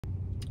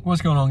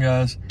What's going on,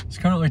 guys? It's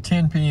currently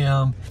 10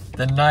 p.m.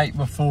 the night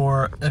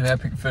before an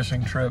epic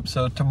fishing trip.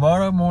 So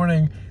tomorrow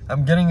morning,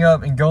 I'm getting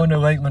up and going to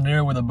Lake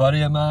Lanier with a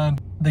buddy of mine.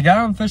 The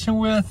guy I'm fishing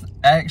with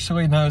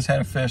actually knows how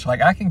to fish. Like,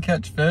 I can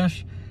catch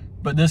fish,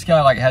 but this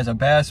guy like has a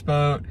bass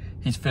boat.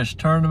 He's fished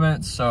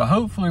tournaments, so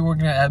hopefully we're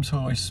gonna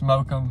absolutely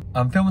smoke him.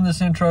 I'm filming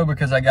this intro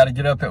because I gotta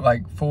get up at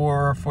like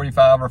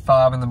 4:45 or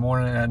 5 in the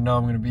morning and I know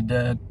I'm gonna be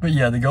dead. But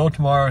yeah, the goal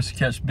tomorrow is to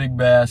catch big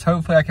bass.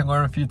 Hopefully I can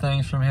learn a few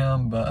things from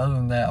him, but other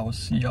than that, I will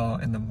see y'all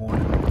in the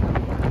morning.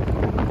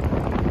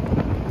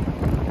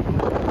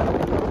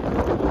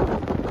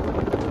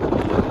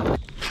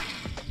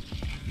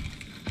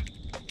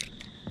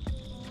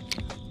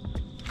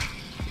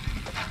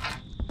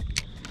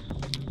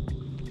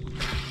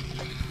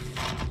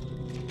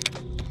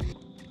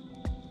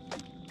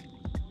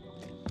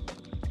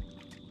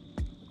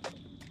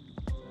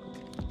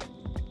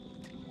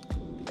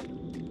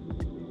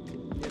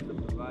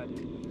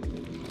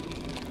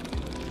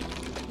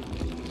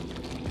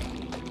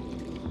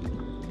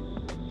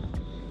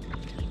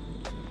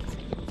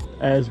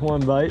 As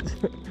one bites.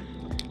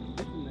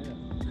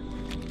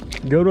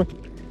 Good one.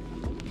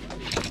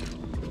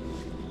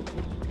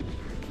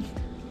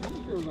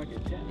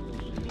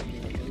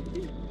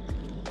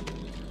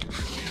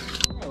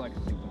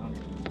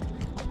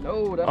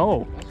 No, that's,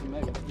 oh. That's a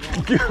mega.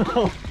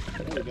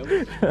 There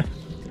we go.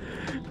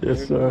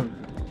 Yes, sir.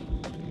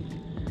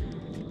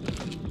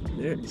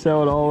 That's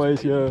how it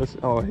always goes.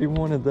 Oh, he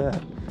wanted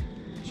that.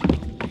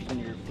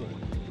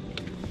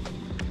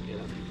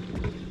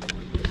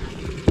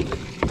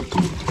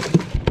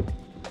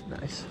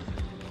 Nice.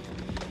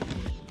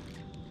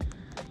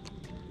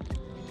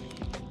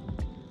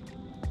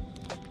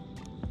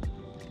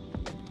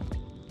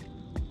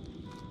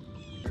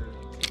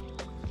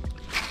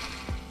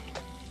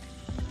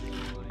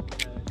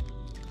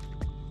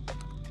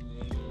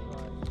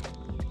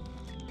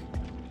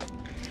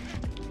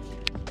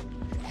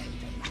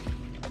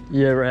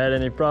 You ever had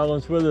any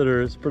problems with it,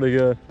 or it's pretty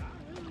good?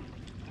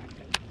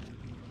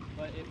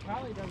 But it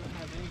probably doesn't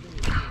have anything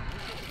to do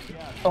with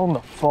it. On the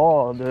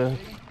fall, dude.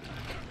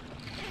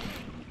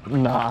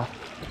 Nah.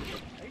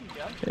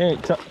 There you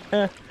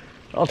go.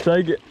 I'll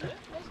take it.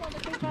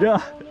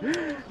 Yeah,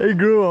 he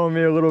grew on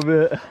me a little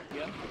bit.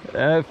 Yeah.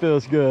 That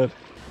feels good.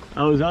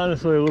 I was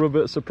honestly a little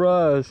bit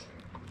surprised.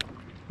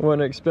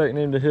 Wasn't expecting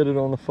him to hit it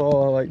on the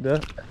fall like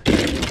that.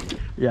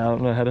 Yeah, I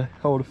don't know how to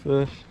hold a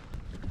fish.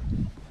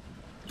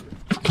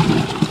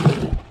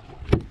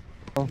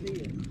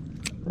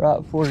 Right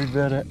before he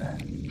bit it.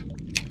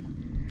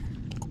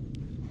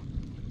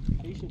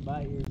 He should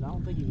bite yours. I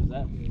don't think he was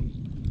that big.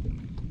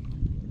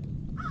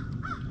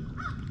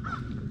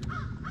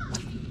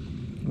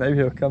 Maybe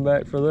he'll come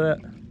back for that.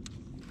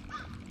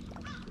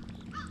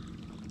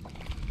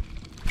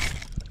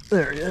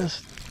 There he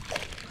is.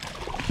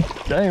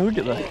 Dang, look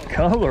at that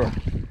color.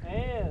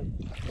 And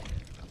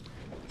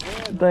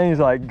Thing's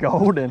like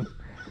golden.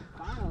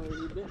 finally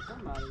he bit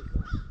somebody.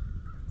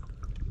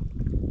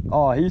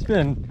 Oh, he's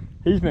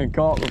been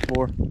caught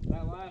before.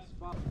 That last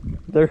spot.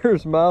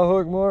 There's my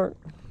hook mark.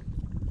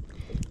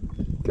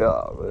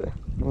 Golly.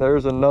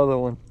 There's another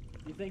one.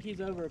 You think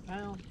he's over a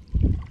pound?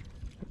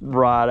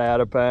 Right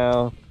at a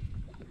pound.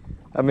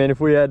 I mean, if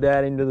we had to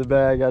add him to the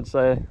bag, I'd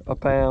say a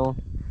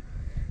pound.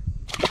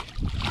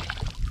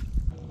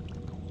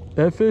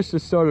 That fish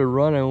just started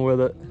running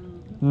with it.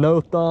 No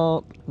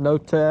thump, no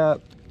tap.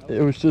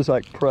 It was just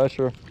like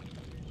pressure.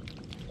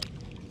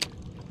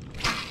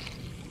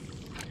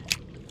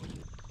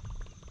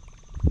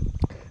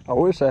 I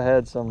wish I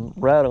had some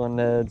rattling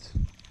Neds.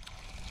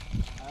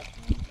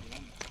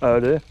 Oh,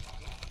 do you?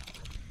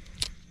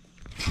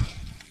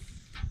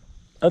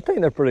 I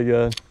think they're pretty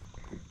good.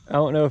 I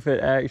don't know if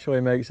it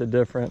actually makes a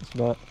difference,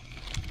 but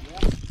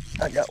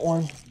I got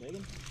one. Big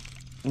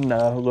one?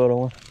 No, little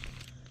one.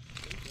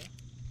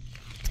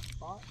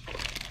 Spot?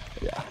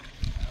 Yeah.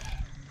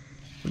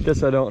 I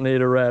guess I don't need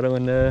a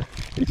rattling Ned.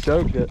 He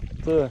choked it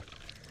too.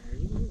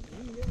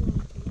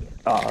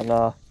 Oh,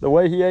 nah. The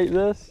way he ate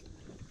this,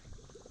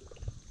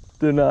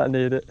 do not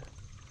need it.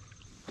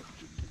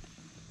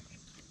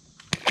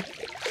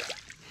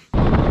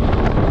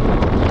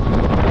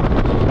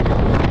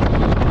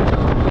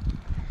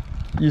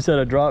 You said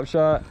a drop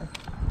shot?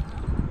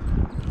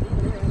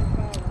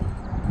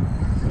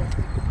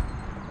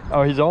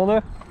 Oh, he's on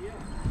there?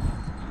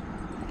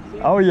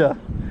 Yeah. Oh, yeah.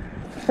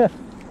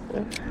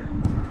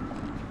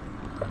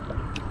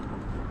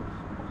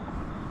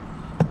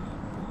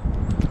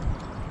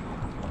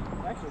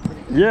 Actually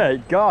pretty good. Yeah,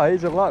 God,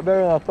 he's a lot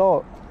better than I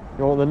thought.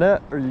 You want the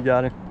net, or you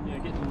got him? Yeah,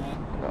 get the net.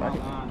 Alright.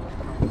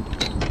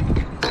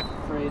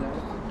 Afraid of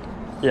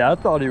it. Yeah, I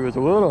thought he was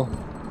little.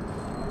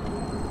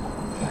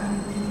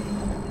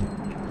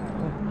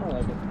 I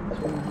like it.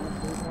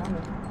 2.5, 3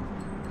 pounder.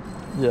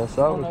 Yes, I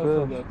I don't know if he'll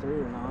was go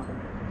through or not.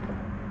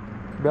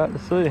 about to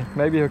see.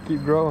 Maybe he'll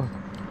keep growing.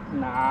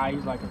 Nah,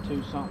 he's like a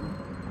 2 something.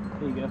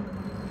 Here you go.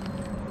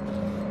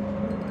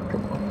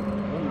 Come on.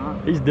 Or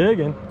not. He's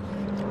digging.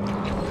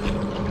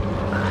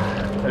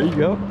 There you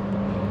go.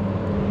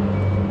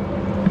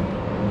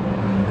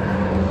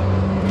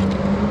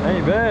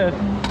 ain't bad.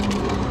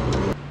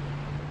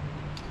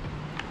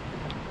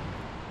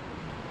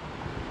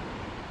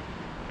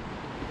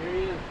 Here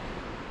he is.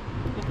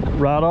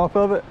 Right off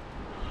of it?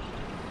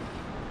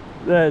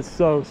 That's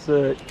so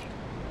sick.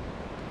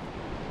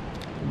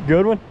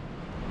 Good one?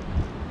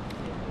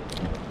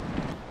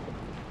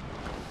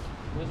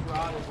 This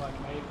rod is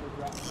like made for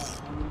drop shot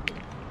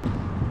hunting.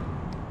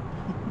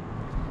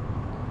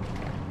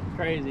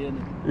 Crazy, isn't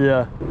it?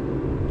 Yeah.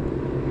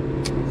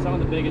 Some of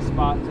the biggest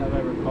spots I've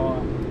ever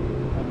caught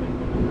have been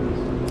doing this.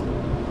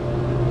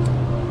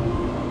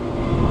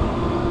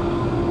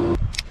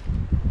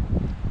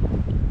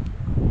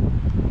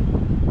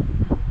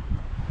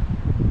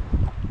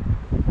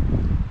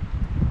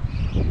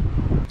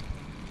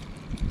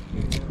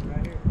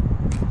 Right here.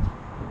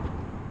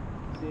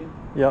 See him?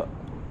 Yep.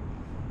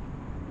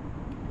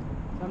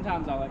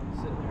 Sometimes I like to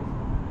sit there.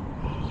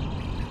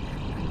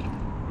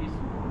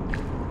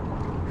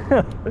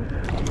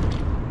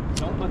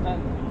 Don't put that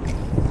in the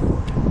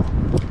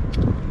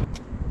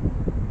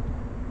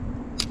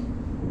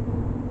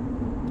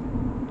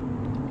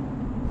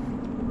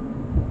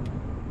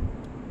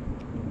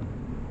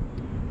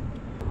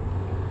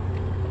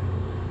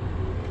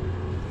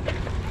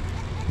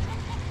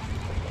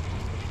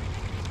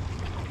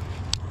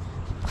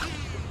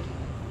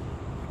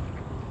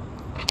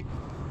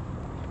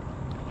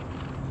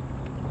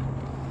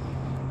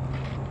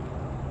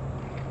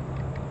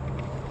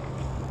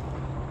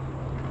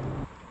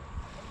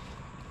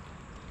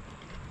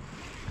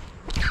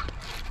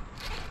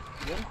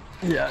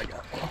Yeah, I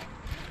got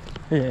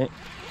one.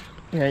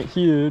 He ain't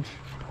huge.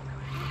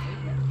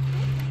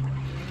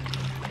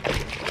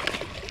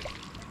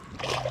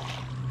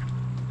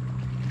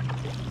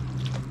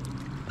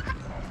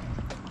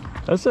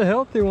 That's a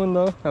healthy one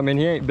though. I mean,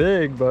 he ain't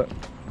big, but.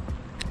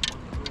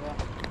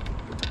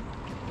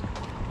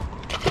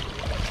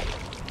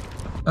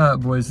 Alright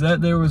boys,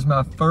 that there was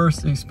my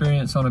first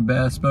experience on a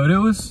bass boat. It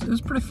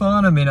was pretty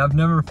fun. I mean, I've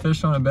never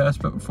fished on a bass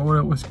boat before.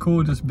 It was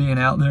cool just being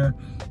out there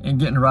and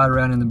getting to ride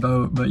around in the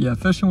boat. But yeah,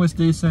 fishing was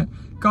decent.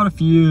 Caught a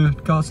few,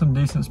 caught some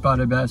decent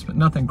spotted bass, but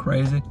nothing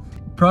crazy.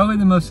 Probably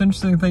the most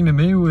interesting thing to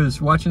me was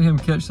watching him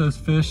catch those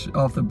fish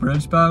off the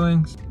bridge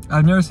pilings.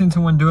 I've never seen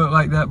someone do it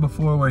like that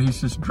before, where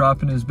he's just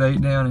dropping his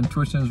bait down and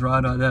twitching his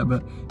rod like that,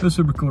 but it was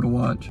super cool to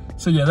watch.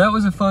 So yeah, that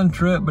was a fun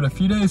trip, but a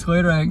few days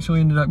later, I actually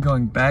ended up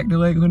going back to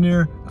Lake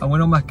Lanier. I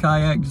went on my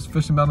kayak, just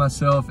fishing by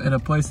myself at a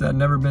place that I'd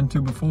never been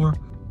to before.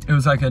 It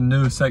was like a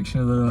new section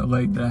of the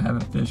lake that I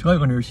haven't fished.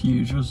 Lake Lanier is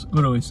huge. There's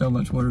literally so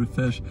much water to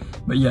fish.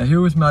 But yeah, here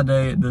was my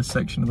day at this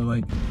section of the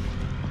lake.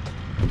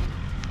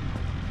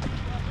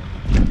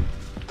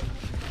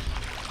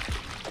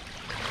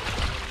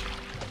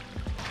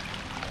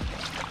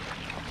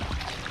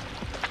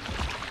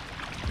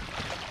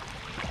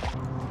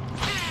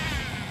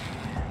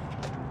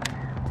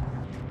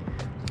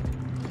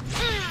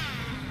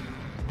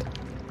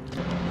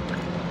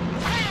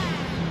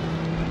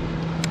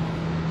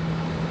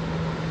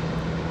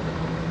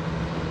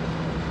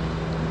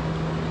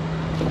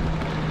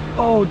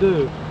 Oh,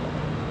 dude.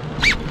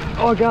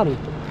 Oh, I got him.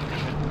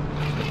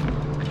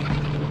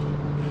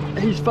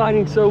 He's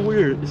fighting so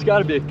weird. It's got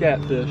to be a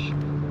catfish.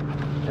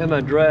 And my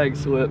drag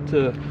slipped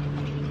too.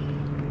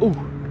 Ooh.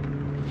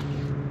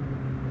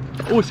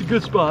 Oh, it's a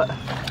good spot.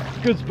 It's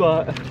a good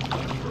spot.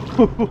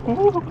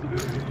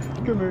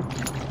 Come here.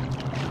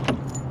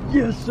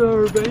 Yes,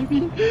 sir,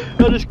 baby.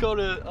 I just caught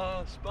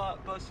a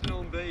spot busting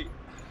on bait.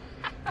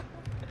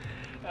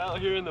 Out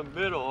here in the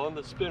middle on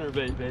the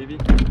spinnerbait, baby.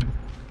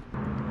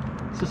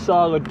 It's a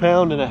solid 1.5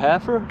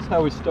 pounds. That's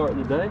how we start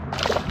the day.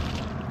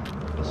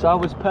 So I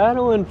was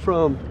paddling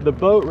from the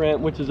boat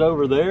ramp, which is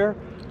over there.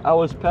 I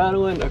was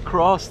paddling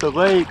across the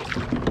lake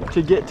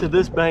to get to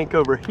this bank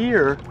over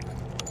here.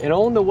 And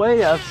on the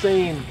way, I've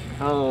seen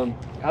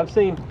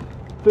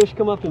fish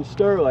come up and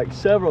stir like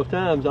several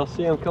times. I'll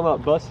see them come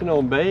up busting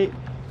on bait,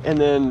 and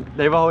then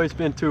they've always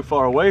been too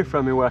far away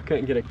from me where I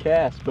couldn't get a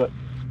cast. But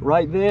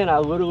right then, I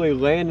literally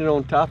landed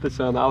on top of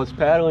some. I was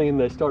paddling and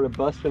they started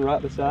busting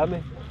right beside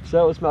me.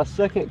 So it was my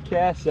second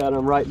cast at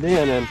them right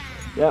then, and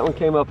that one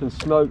came up and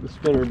smoked the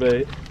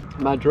spinnerbait.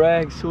 My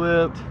drag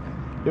slipped.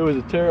 It was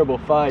a terrible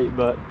fight,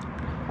 but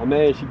I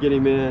managed to get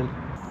him in.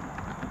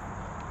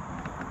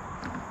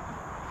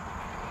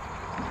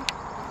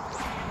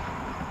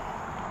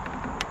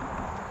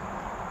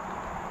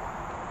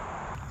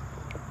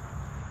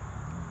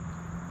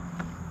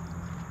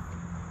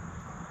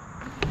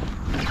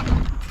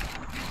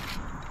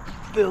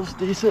 Feels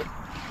decent.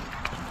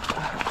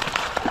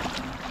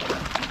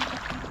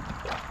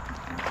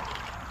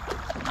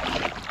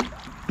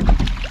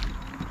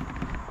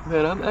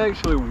 Man, I'm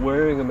actually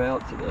wearing them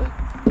out today.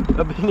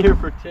 I've been here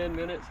for 10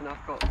 minutes and I've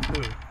caught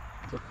 2.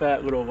 It's a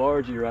fat little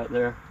largie right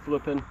there,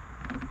 flipping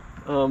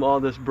all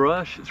this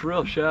brush. It's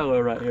real shallow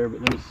right here,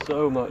 but there's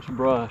so much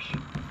brush.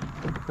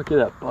 Look at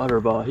that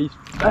butterball, he's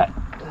fat.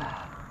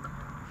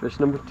 Fish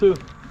number 2.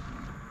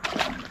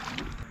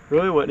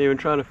 Really wasn't even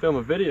trying to film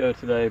a video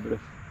today, but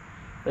if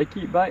they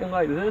keep biting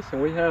like this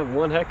and we have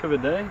one heck of a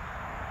day,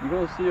 you're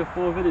gonna see a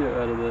full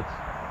video out of this.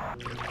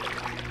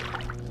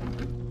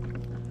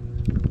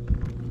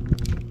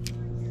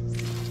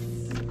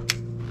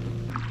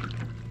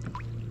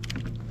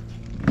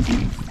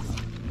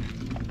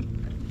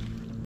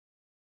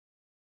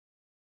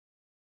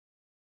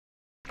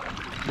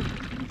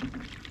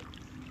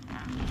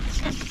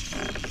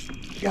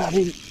 Got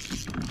him.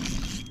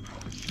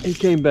 He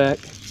came back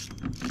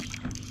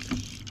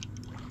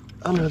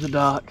under the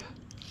dock.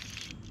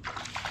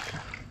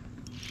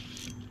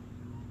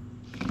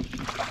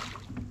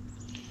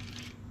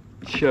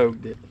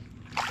 Choked it.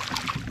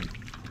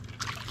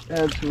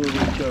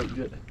 Absolutely choked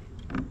it.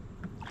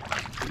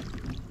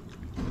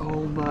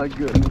 Oh my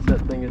goodness,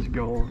 that thing is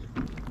gone.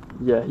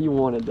 Yeah, he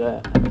wanted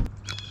that.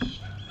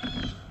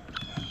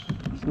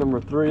 It's number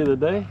 3 of the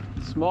day.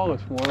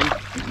 Smallest one.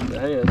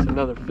 Hey, it's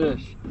another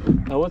fish.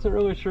 I wasn't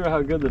really sure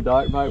how good the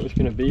dock bite was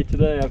going to be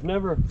today. I've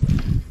never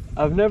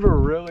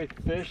really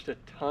fished a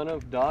ton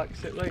of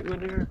docks at Lake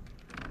Lanier,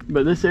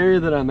 but this area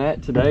that I'm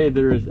at today,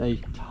 there is a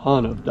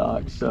ton of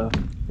docks. So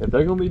if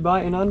they're going to be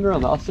biting under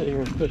them, I'll sit here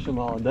and fish them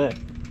all day.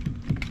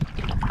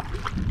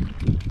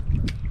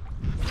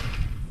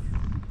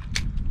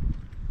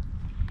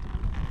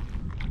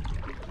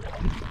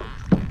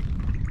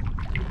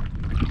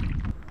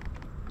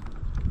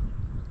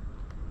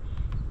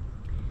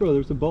 Bro,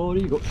 there's a bald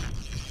eagle.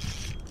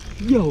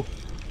 Yo,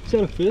 is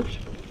that a fish?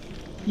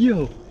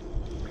 Yo,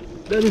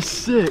 that is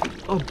sick.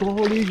 A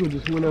bald eagle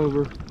just went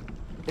over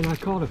and I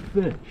caught a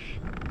fish.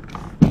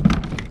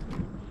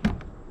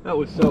 That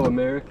was so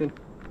American.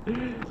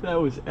 That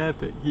was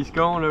epic. He's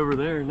going over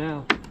there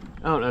now.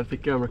 I don't know if the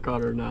camera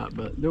caught it or not,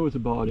 but there was a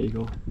bald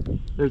eagle.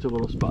 There's a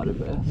little spotted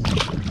bass.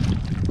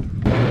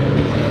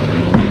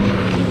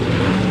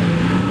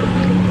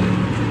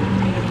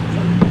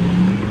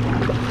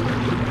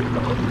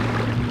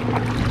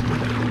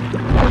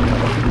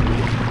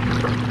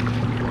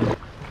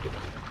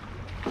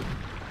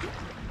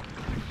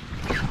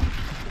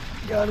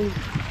 Got him.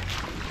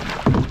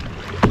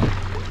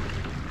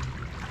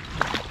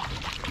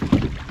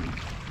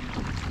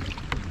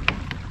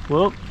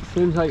 Well,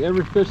 seems like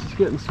every fish is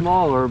getting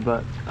smaller,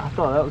 but I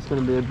thought that was going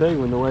to be a big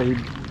one the way he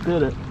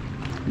did it.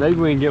 Maybe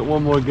we can get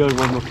one more good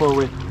one before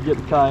we get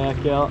the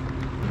kayak out.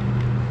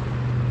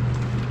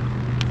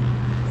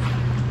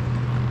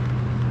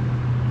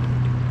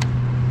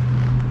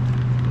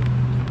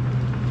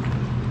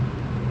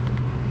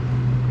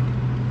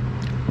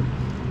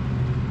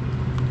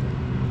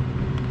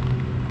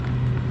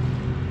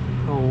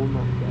 Oh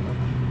my God.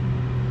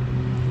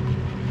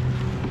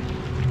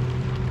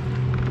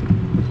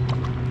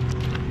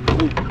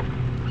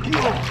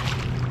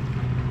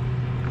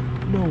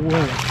 No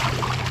way.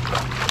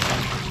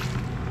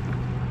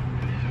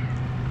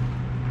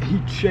 He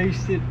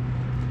chased it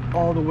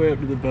all the way up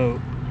to the boat.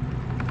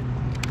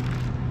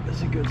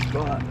 That's a good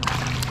spot.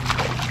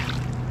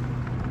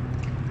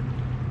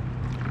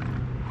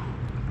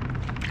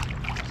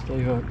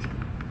 Stay hooked.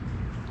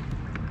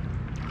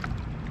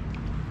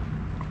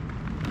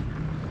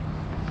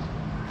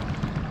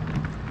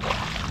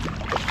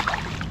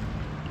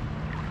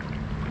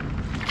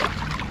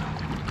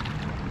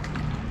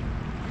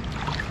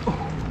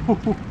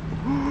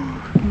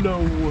 No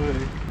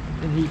way.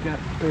 And he got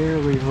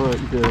barely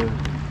hooked, dude.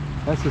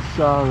 That's a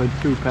solid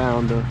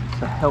 2-pounder.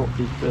 It's a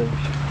healthy fish.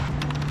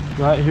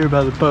 Right here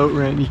by the boat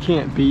ramp, you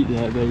can't beat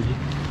that, baby.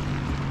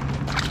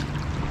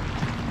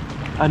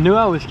 I knew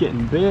I was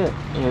getting bit,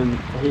 and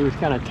he was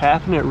kind of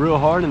tapping it real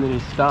hard, and then he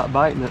stopped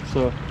biting it.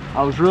 So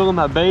I was reeling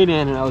my bait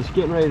in, and I was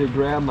getting ready to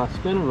grab my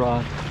spinning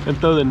rod and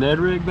throw the Ned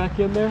rig back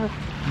in there.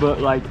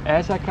 But like,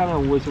 as I kind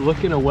of was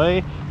looking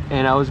away,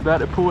 and I was about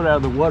to pull it out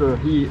of the water,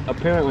 he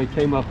apparently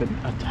came up and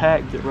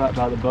attacked it right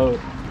by the boat.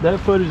 That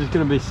footage is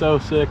gonna be so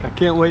sick. I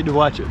can't wait to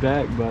watch it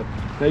back, but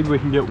maybe we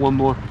can get one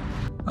more.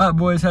 All right,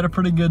 boys, had a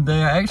pretty good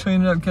day. I actually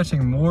ended up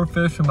catching more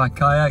fish with my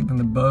kayak than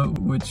the boat,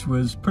 which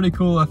was pretty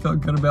cool. I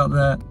felt good about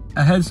that.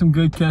 I had some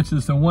good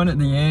catches. The one at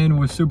the end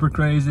was super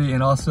crazy,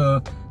 and also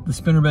the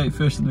spinnerbait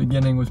fish at the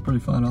beginning was pretty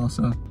fun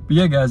also. But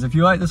yeah, guys, if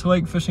you like this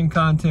lake fishing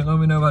content, let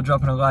me know by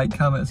dropping a like,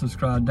 comment, and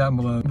subscribe down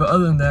below. But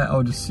other than that,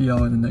 I'll just see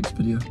y'all in the next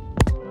video.